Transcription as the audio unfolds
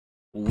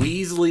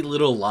Weasley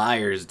little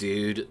liars,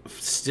 dude.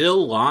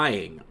 Still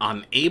lying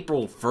on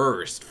April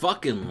 1st.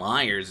 Fucking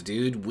liars,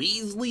 dude.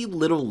 Weasley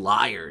little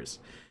liars.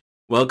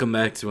 Welcome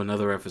back to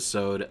another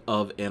episode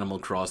of Animal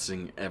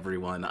Crossing,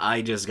 everyone.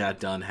 I just got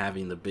done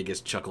having the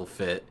biggest chuckle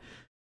fit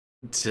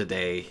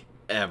today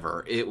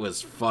ever. It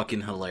was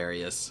fucking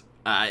hilarious.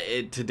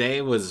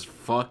 Today was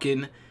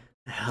fucking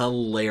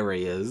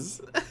hilarious.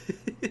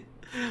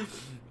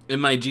 In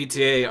my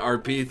GTA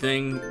RP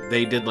thing,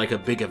 they did like a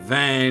big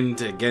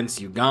event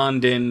against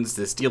Ugandans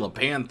to steal a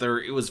panther.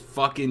 It was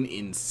fucking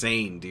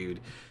insane, dude.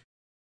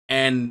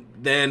 And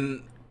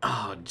then,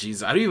 oh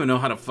jeez, I don't even know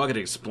how to fucking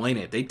explain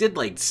it. They did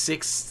like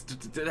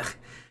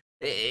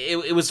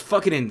it was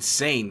fucking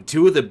insane.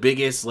 Two of the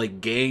biggest like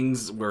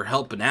gangs were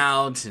helping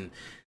out, and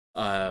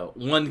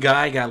one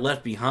guy got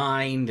left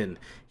behind, and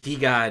he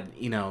got,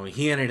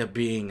 he ended up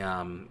being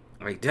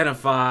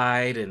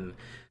identified, and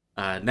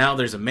now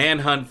there's a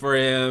manhunt for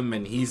him,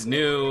 and he's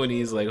new, and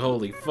he's like,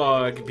 holy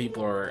fuck,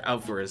 people are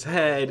out for his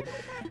head.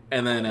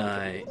 And then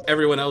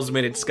everyone else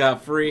made it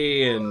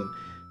scot-free, and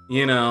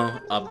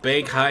a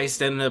bank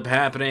heist ended up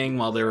happening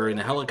while they were in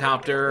a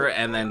helicopter,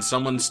 and then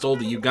someone stole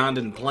the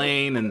Ugandan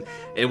plane, and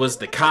it was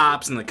the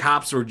cops, and the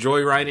cops were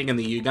joyriding in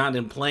the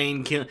Ugandan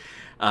plane,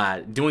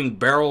 doing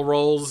barrel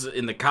rolls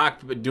in the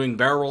cockpit, doing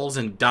barrel rolls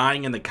and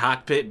dying in the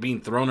cockpit,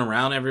 being thrown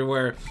around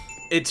everywhere.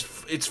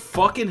 It's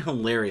fucking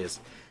hilarious.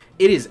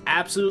 It is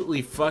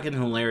absolutely fucking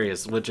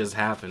hilarious what just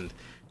happened.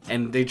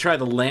 And they tried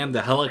to land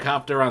the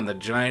helicopter on the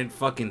giant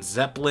fucking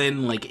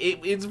Zeppelin. Like,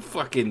 it's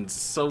fucking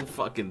so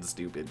fucking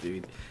stupid,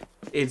 dude.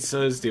 It's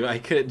so stupid. I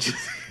could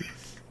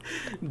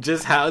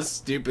just how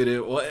stupid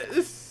it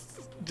was.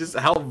 Just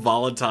how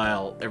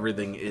volatile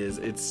everything is.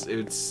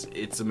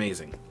 It's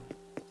amazing.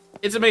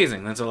 It's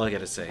amazing. That's all I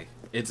gotta say.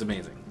 It's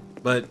amazing.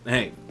 But,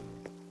 hey.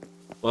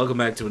 Welcome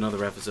back to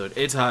another episode.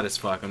 It's hot as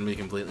fuck, I'm gonna be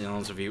completely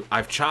honest with you.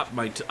 I've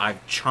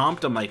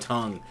chomped on my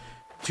tongue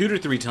 2 to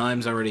 3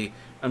 times already.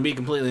 I'm gonna be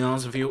completely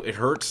honest with you, it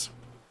hurts.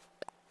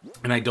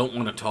 And I don't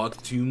want to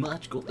talk too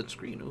much. Golden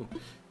screen, ooh.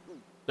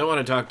 Don't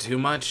want to talk too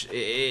much.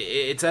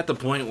 It's at the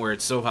point where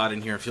it's so hot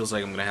in here, it feels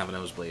like I'm gonna have a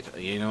nosebleed.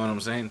 You know what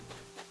I'm saying?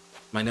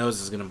 My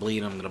nose is gonna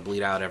bleed, I'm gonna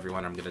bleed out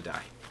everywhere, I'm gonna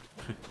die.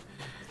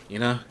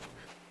 I'm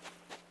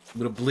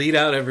gonna bleed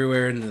out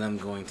everywhere, and then I'm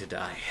going to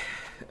die.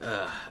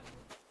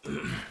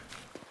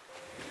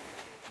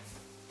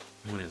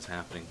 What is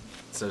happening?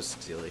 It's so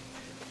silly.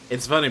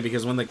 It's funny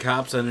because when the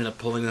cops ended up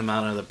pulling them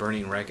out of the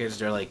burning wreckage,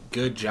 they're like,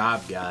 "Good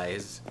job,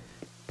 guys.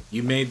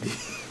 You made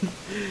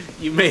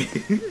you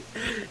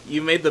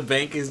made the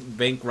bank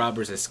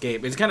robbers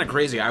escape." It's kind of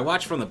crazy. I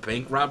watch from the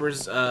bank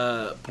robbers'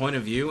 point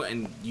of view,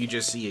 and you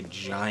just see a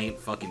giant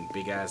fucking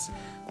big ass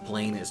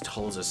plane as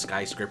tall as a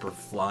skyscraper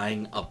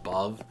flying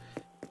above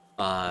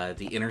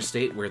the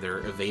interstate where they're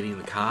evading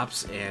the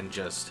cops, and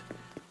just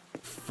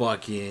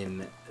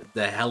fucking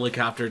the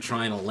helicopter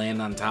trying to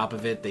land on top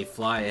of it. They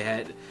fly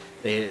ahead.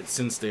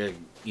 Since the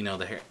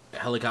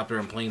helicopter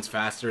and plane's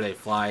faster, they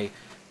fly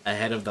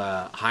ahead of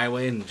the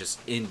highway, and just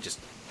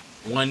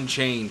one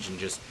change, and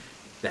just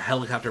the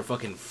helicopter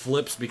fucking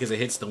flips because it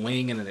hits the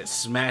wing, and then it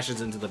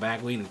smashes into the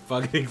back wing and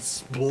fucking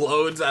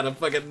explodes out of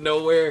fucking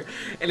nowhere.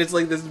 And it's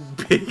like this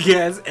big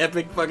ass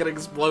epic fucking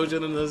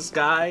explosion in the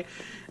sky.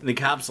 And the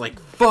cops like,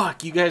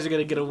 fuck, you guys are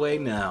gonna get away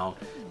now.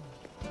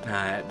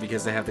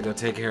 Because they have to go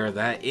take care of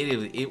that.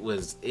 It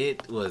was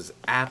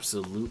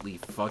absolutely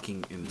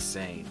fucking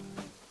insane.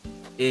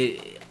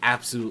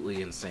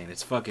 Absolutely insane.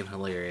 It's fucking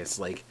hilarious.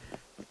 Like,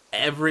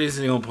 every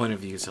single point of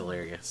view is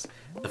hilarious.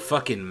 The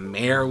fucking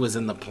mayor was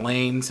in the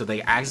plane, so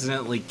they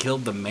accidentally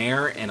killed the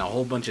mayor and a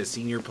whole bunch of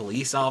senior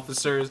police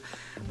officers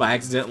by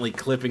accidentally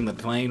clipping the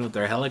plane with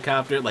their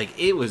helicopter. Like,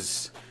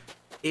 dude,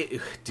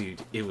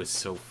 it was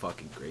so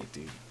fucking great,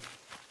 dude.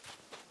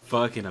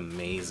 Fucking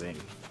amazing.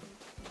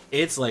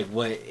 It's like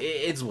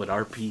it's what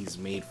RP's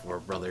made for,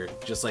 brother.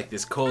 Just like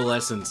this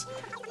coalescence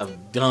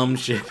of dumb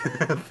shit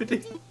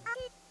happening.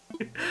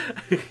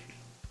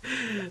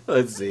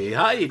 Let's see.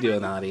 How you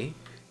doing, Adi?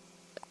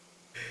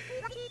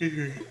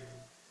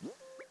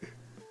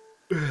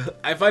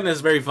 I find this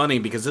very funny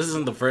because this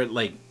isn't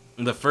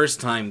the first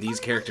time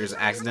these characters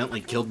accidentally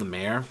killed the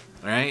mayor,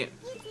 right?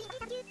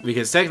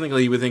 Because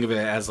technically you would think of it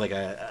as like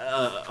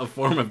a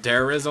form of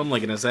terrorism,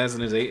 like an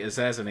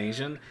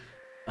assassination.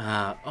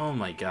 Oh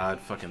my god,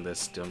 fucking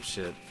this dumb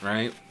shit,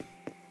 right?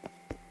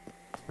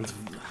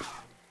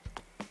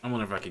 I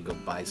wonder if I could go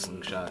buy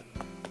Slingshot.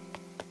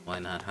 Why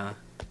not, huh?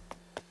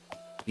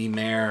 The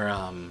mayor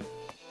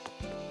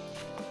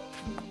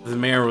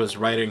was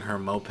riding her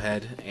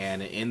moped,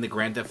 and in the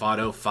Grand Theft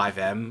Auto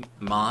 5M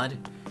mod,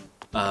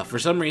 for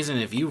some reason,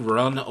 if you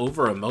run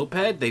over a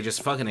moped, they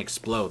just fucking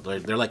explode.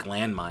 They're like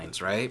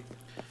landmines, right?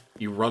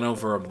 You run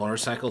over a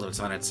motorcycle that's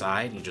on its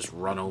side, you just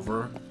run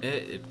over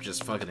it, it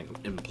just fucking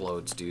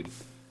implodes, dude.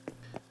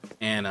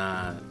 And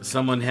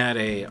someone had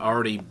a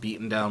already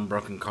beaten down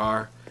broken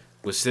car,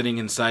 was sitting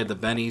inside the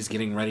Benny's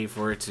getting ready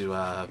for it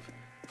to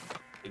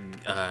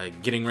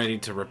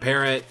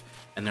repair it,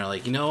 and they're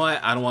like, you know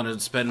what, I don't want to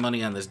spend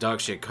money on this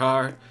dog shit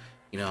car.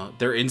 You know,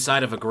 they're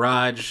inside of a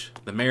garage.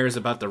 The mayor is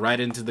about to ride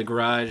into the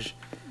garage.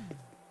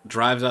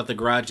 Drives out the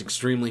garage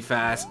extremely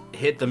fast.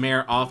 Hit the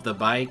mayor off the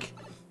bike.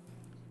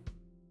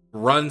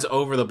 Runs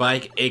over the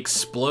bike.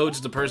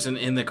 Explodes the person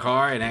in the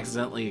car and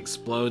accidentally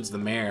explodes the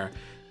mayor.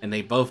 And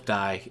they both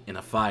die in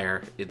a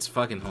fire. It's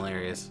fucking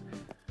hilarious.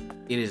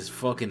 It is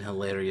fucking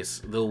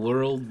hilarious. The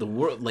world,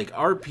 like,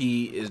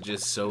 RP is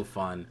just so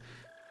fun.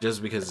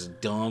 Just because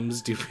dumb,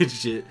 stupid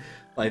shit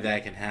like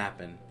that can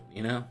happen,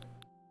 you know?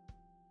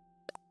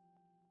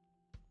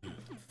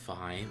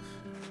 5.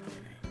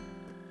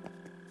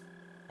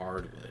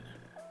 Hardwood.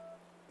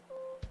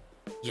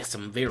 Yes,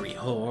 I'm very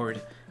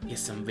hard.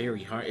 Yes, I'm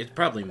very hard. It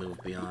probably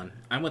moved beyond.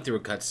 I went through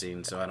a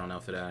cutscene, so I don't know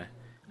if it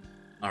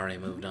already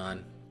moved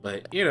on.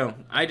 But, you know,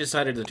 I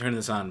decided to turn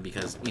this on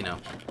because, you know,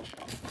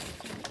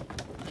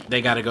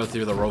 they gotta go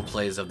through the role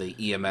plays of the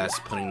EMS,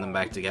 putting them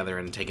back together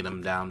and taking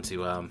them down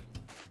to,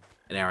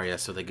 an area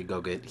so they could go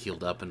get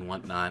healed up and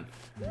whatnot.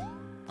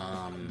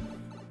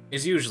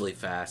 Is usually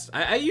fast.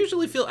 I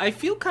usually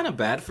feel kind of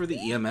bad for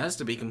the EMS,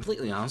 to be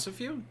completely honest with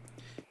you,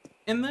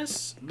 in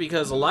this,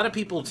 because a lot of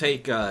people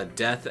take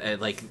death at,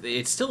 like,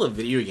 it's still a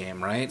video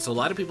game, right? So a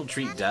lot of people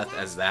treat death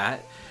as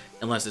that,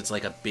 unless it's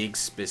like a big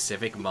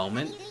specific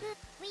moment.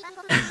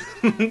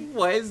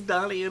 Why is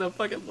Donnie in a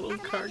fucking little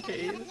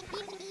carcade?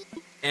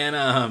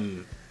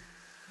 And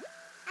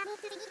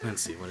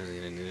let's see, what is he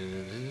gonna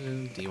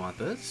do? Do you want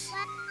this?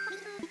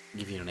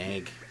 Give you an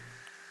egg.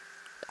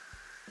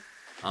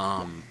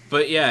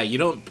 But yeah, you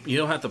don't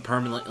have to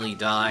permanently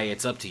die.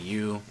 It's up to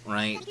you,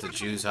 right, to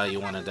choose how you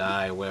want to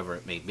die, whatever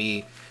it may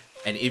be.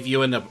 And if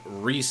you end up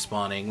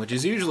respawning, which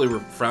is usually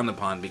frowned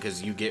upon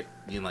because you get,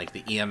 you know, like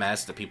the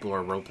EMS, the people who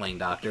are role-playing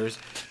doctors,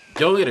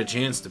 don't get a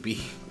chance to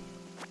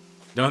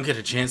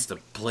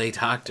play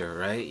doctor,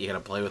 right? You gotta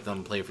play with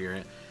them, play for your,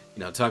 you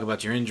know, talk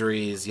about your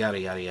injuries, yada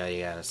yada yada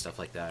yada, stuff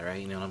like that,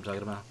 right? You know what I'm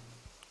talking about?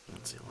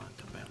 Let's see,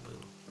 locked up bamboo.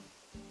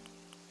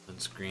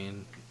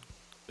 Screen.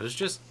 It was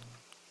just,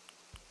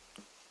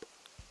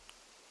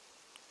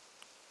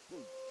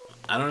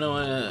 I don't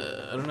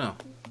know.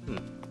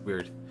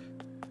 Weird.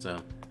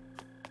 So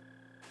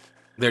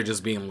they're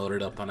just being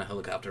loaded up on a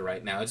helicopter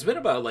right now. It's been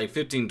about like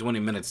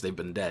 15-20 minutes they've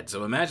been dead.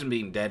 So imagine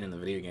being dead in the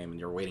video game and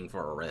you're waiting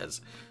for a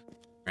res,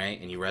 right?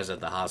 And you res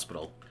at the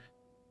hospital.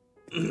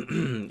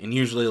 And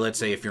usually, let's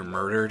say if you're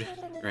murdered,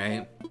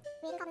 right?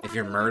 If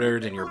you're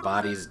murdered and your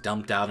body's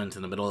dumped out into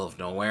the middle of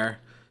nowhere,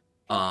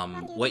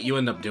 what you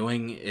end up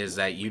doing is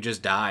that you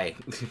just die.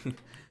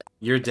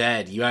 You're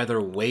dead. You either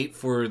wait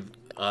for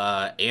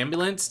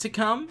ambulance to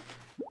come,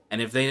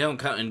 and if they don't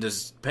come, and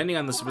depending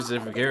on the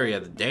specific area,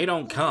 they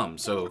don't come.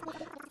 So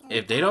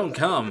if they don't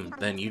come,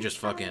 then you just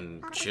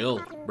fucking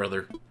chill,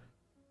 brother.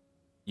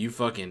 You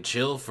fucking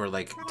chill for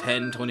like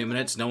 10-20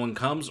 minutes, no one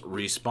comes,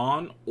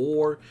 respawn,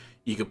 or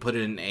you could put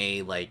in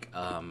a, like,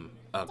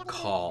 a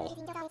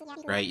call,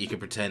 right? You could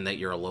pretend that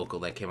you're a local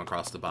that came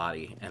across the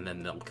body, and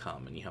then they'll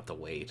come, and you have to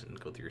wait and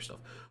go through your stuff.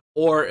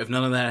 Or if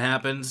none of that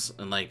happens,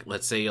 and, like,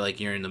 let's say, like,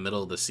 you're in the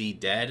middle of the sea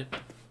dead,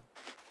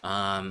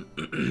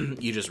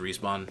 you just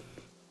respawn.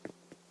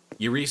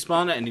 You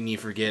respawn, and then you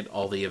forget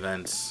all the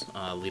events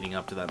leading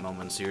up to that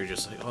moment, so you're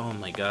just like, oh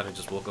my god, I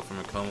just woke up from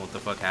a coma, what the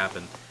fuck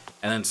happened?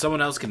 And then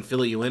someone else can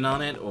fill you in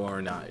on it,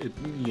 or not. It,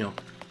 you know,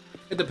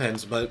 it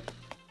depends, but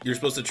you're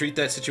supposed to treat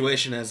that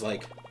situation as,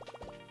 like,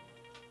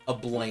 a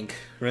blank,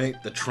 right?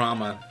 The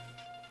trauma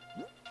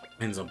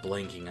ends up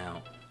blanking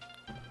out.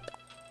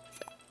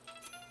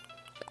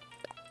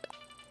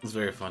 It's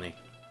very funny.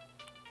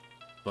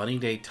 Bunny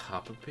Day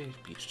top of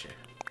beach chair.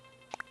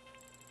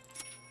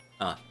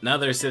 Now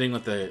they're sitting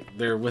with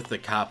they're with the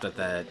cop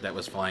that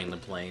was flying the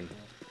plane.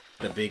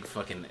 The big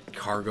fucking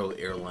cargo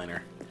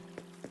airliner.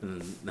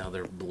 And now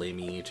they're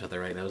blaming each other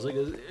right now. It's like,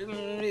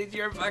 it's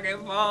your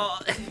fucking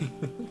fault.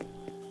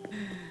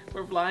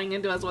 We're flying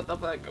into us, what the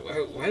fuck?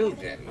 Well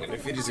then, when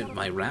it isn't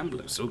my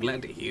rambler, so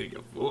glad to hear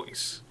your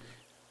voice.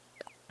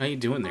 How you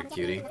doing there,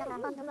 cutie?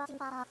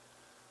 I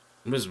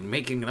was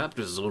making it up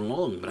for so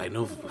long, but I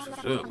know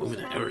for sure moving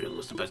the aerial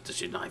was the best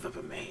decision I've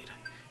ever made.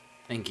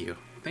 Thank you.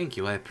 Thank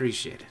you, I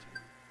appreciate it.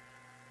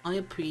 I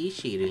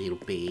appreciate it, little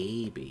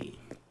baby.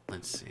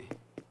 Let's see.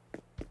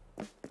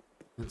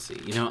 Let's see.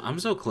 You know, I'm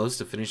so close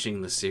to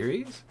finishing the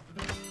series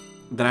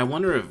that I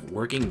wonder if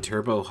working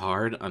turbo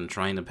hard on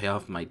trying to pay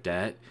off my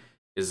debt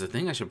is the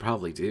thing I should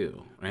probably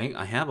do, right?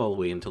 I have all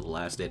the way until the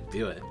last day to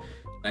do it.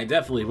 I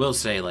definitely will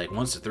say, like,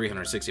 once the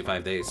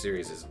 365-day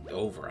series is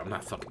over, I'm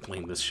not fucking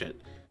playing this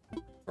shit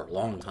for a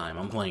long time.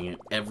 I'm playing it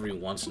every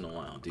once in a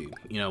while, dude.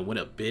 You know, when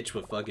a bitch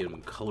with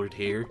fucking colored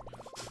hair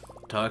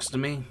talks to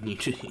me,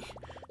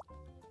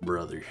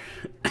 brother.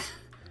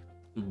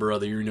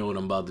 Brother, you know what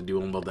I'm about to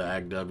do. I'm about to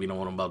act up. You know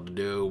what I'm about to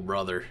do,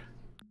 brother.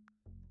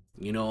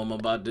 You know what I'm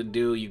about to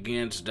do. You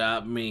can't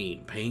stop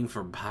me. Paying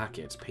for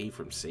pockets. Pay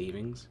from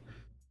savings.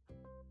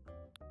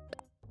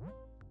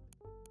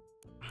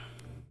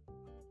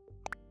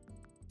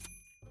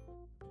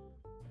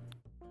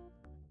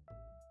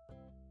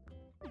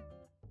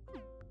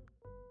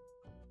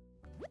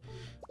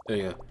 There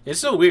you go. It's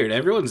so weird.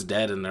 Everyone's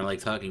dead and they're like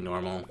talking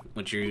normal,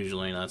 which you're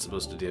usually not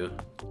supposed to do.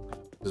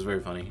 It's very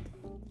funny.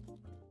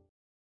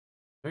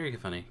 Very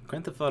funny.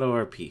 Grand Theft Auto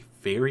RP.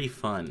 Very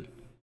fun.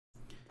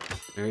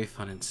 Very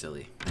fun and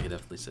silly. I can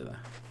definitely say that.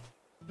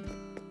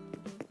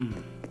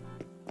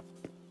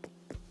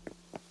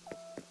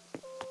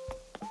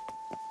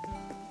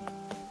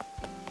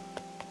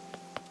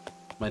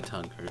 My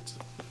tongue hurts.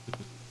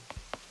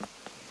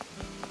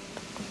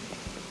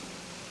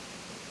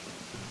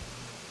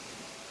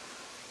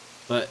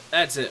 But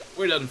that's it.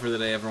 We're done for the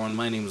day, everyone.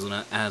 My name is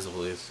Luna. As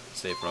always,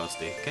 stay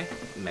frosty. Okay?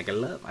 Mega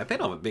love. I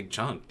paid off a big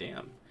chunk.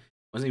 Damn.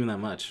 Wasn't even that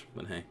much.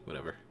 But hey,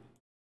 whatever.